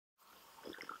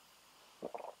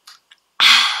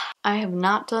I have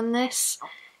not done this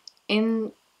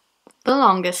in the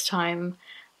longest time,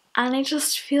 and it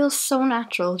just feels so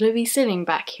natural to be sitting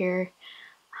back here.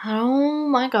 And oh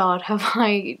my god, I've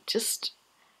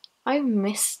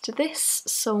missed this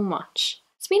so much.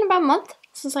 It's been about a month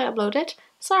since I uploaded.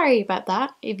 Sorry about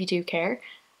that, if you do care.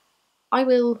 I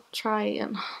will try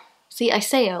and... See, I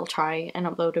say I'll try and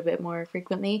upload a bit more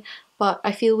frequently, but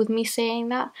I feel with me saying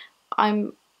that,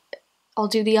 I'll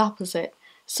do the opposite.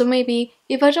 So maybe,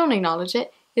 if I don't acknowledge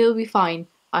it, it'll be fine,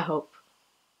 I hope.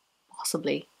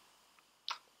 Possibly.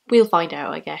 We'll find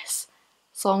out, I guess.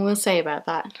 That's all I'm going to say about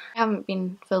that. I haven't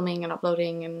been filming and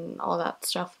uploading and all that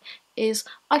stuff, is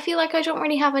I feel like I don't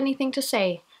really have anything to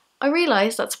say. I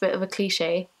realise that's a bit of a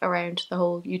cliche around the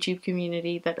whole YouTube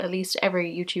community, that at least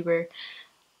every YouTuber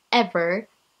ever,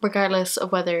 regardless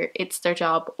of whether it's their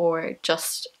job or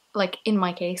just, like in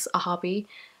my case, a hobby,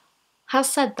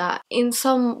 has said that in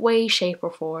some way, shape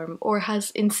or form, or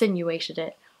has insinuated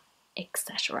it,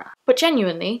 etc. But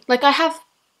genuinely, like, I have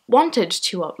wanted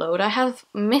to upload. I have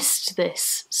missed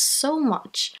this so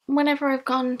much. Whenever I've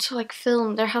gone to like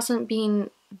film, there hasn't been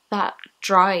that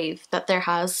drive that there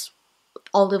has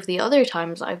all of the other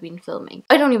times I've been filming.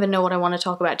 I don't even know what I want to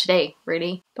talk about today,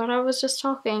 really. But I was just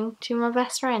talking to my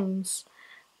best friends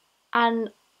and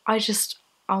I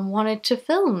wanted to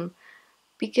film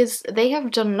because they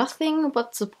have done nothing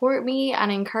but support me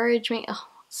and encourage me. Oh,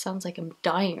 sounds like I'm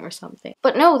dying or something.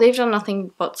 But no, they've done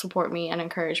nothing but support me and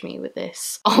encourage me with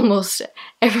this almost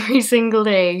every single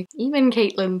day. Even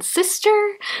Caitlin's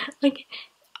sister. Like,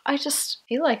 I just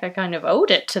feel like I kind of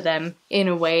owed it to them, in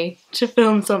a way, to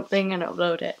film something and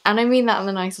upload it. And I mean that in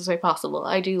the nicest way possible.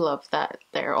 I do love that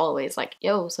they're always like,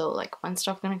 yo, so like, when's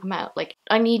stuff gonna come out? Like,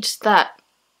 I need that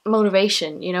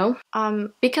motivation, you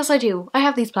know? Because I do. I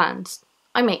have these plans.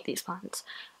 I make these plans.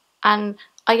 And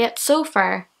I get so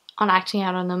far on acting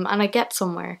out on them, and I get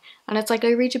somewhere, and it's like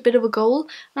I reach a bit of a goal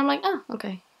and I'm like, oh,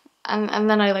 okay, and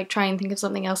then I like try and think of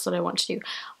something else that I want to do.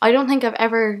 I don't think I've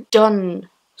ever done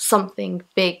something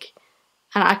big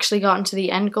and actually gotten to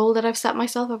the end goal that I've set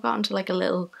myself. I've gotten to like a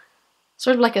little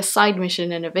sort of like a side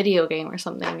mission in a video game or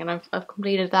something, and I've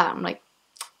completed that. I'm like,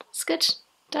 it's good,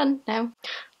 done now.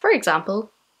 For example,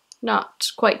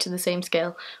 not quite to the same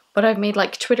scale, but I've made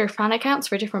like Twitter fan accounts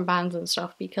for different bands and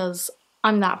stuff because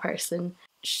I'm that person.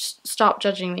 Stop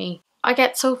judging me. I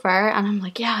get so far and I'm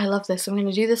like, yeah, I love this, I'm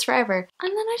gonna do this forever,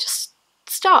 and then I just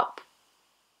stop.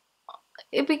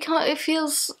 It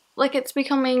feels like it's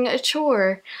becoming a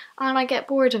chore and I get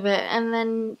bored of it and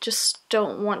then just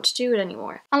don't want to do it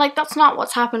anymore. And like, that's not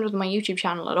what's happened with my YouTube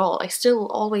channel at all. I still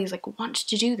always like want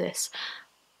to do this,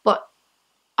 but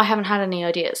I haven't had any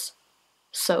ideas.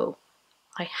 So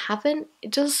I haven't.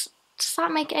 Does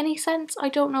that make any sense? I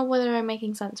don't know whether I'm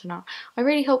making sense or not. I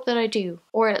really hope that I do.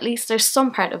 Or at least there's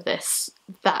some part of this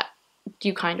that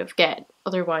you kind of get.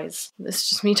 Otherwise, this is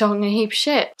just me talking a heap of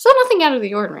shit. So nothing out of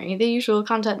the ordinary, the usual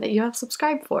content that you have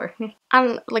subscribed for.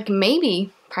 And like,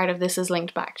 maybe part of this is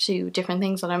linked back to different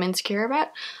things that I'm insecure about,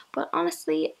 but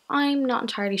honestly, I'm not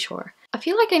entirely sure. I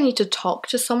feel like I need to talk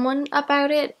to someone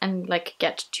about it and like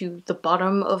get to the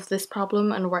bottom of this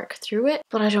problem and work through it,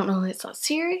 but I don't know if it's that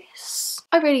serious.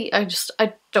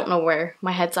 I don't know where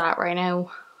my head's at right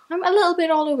now. I'm a little bit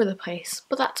all over the place,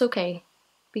 but that's okay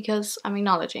because I'm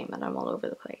acknowledging that I'm all over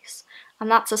the place.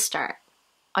 And that's a start,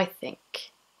 I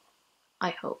think.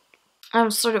 I hope.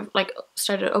 I've sort of like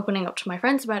started opening up to my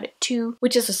friends about it too,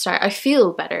 which is a start. I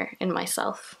feel better in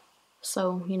myself.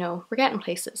 So, you know, we're getting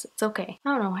places. It's okay. I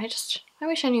don't know, I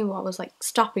wish I knew what was like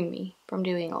stopping me from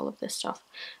doing all of this stuff.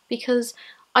 Because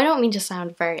I don't mean to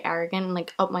sound very arrogant and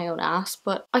like up my own ass,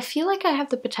 but I feel like I have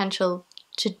the potential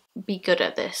to be good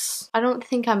at this. I don't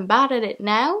think I'm bad at it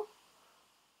now,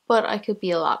 but I could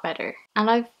be a lot better. And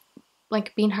I've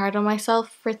like been hard on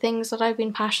myself for things that I've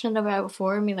been passionate about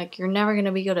before. I mean, like, you're never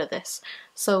gonna be good at this.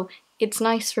 So it's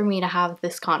nice for me to have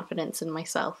this confidence in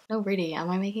myself. No, really, am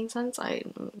I making sense? I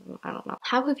don't know.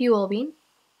 How have you all been?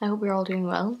 I hope you're all doing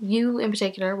well. You in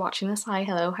particular watching this, hi,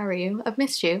 hello, how are you? I've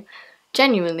missed you.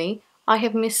 Genuinely, I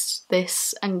have missed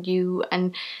this and you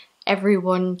and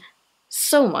everyone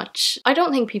so much. I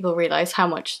don't think people realise how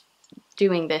much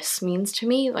doing this means to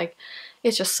me. Like,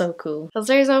 it's just so cool. Because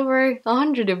there's over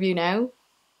 100 of you now,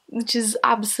 which is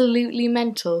absolutely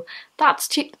mental. That's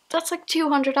like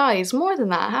 200 eyes, more than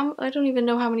that. I don't even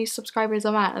know how many subscribers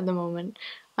I'm at the moment.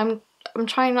 I'm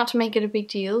trying not to make it a big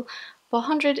deal, but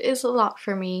 100 is a lot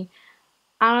for me,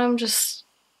 and I'm just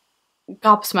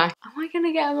gobsmacked. Am I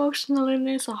gonna get emotional in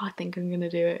this? Oh, I think I'm gonna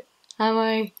do it. Am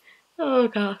I? Oh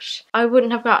gosh. I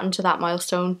wouldn't have gotten to that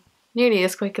milestone nearly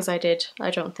as quick as I did,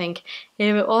 I don't think,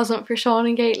 if it wasn't for Sean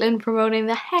and Caitlin promoting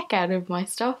the heck out of my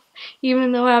stuff,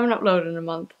 even though I haven't uploaded in a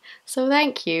month. So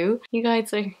thank you. You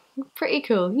guys are pretty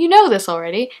cool. You know this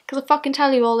already, because I fucking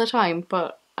tell you all the time,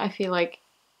 but I feel like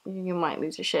you might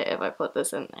lose your shit if I put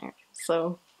this in there.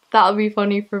 So that'll be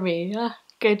funny for me.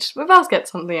 Good. We both get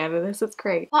something out of this. It's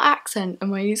great. What accent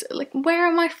am I using? Like, where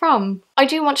am I from? I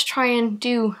do want to try and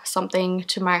do something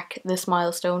to mark this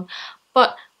milestone,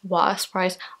 but what a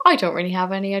surprise. I don't really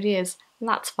have any ideas, and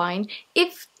that's fine.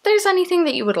 If there's anything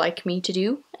that you would like me to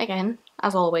do, again,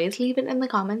 as always, leave it in the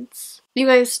comments. You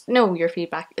guys know your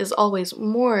feedback is always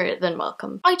more than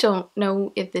welcome. I don't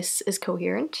know if this is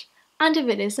coherent, and if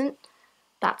it isn't,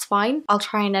 that's fine. I'll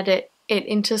try and edit it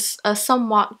into a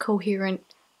somewhat coherent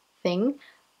thing.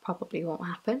 Probably won't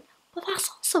happen, but that's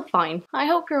also fine. I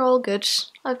hope you're all good.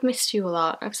 I've missed you a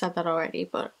lot. I've said that already,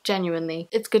 but genuinely,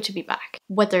 it's good to be back.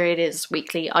 Whether it is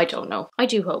weekly, I don't know. I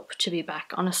do hope to be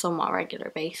back on a somewhat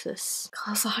regular basis,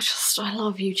 because I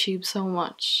love YouTube so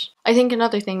much. I think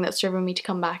another thing that's driven me to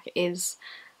come back is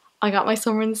I got my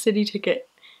Summer in the City ticket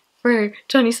for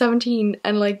 2017,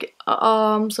 and like,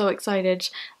 I'm so excited,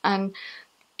 and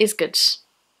it's good.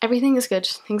 Everything is good.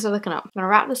 Things are looking up. I'm gonna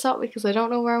wrap this up because I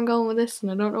don't know where I'm going with this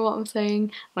and I don't know what I'm saying.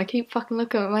 And I keep fucking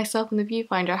looking at myself in the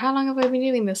viewfinder. How long have I been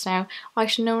doing this now? I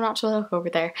should know not to look over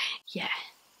there. Yeah,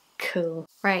 cool.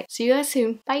 Right, see you guys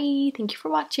soon. Bye. Thank you for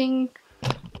watching.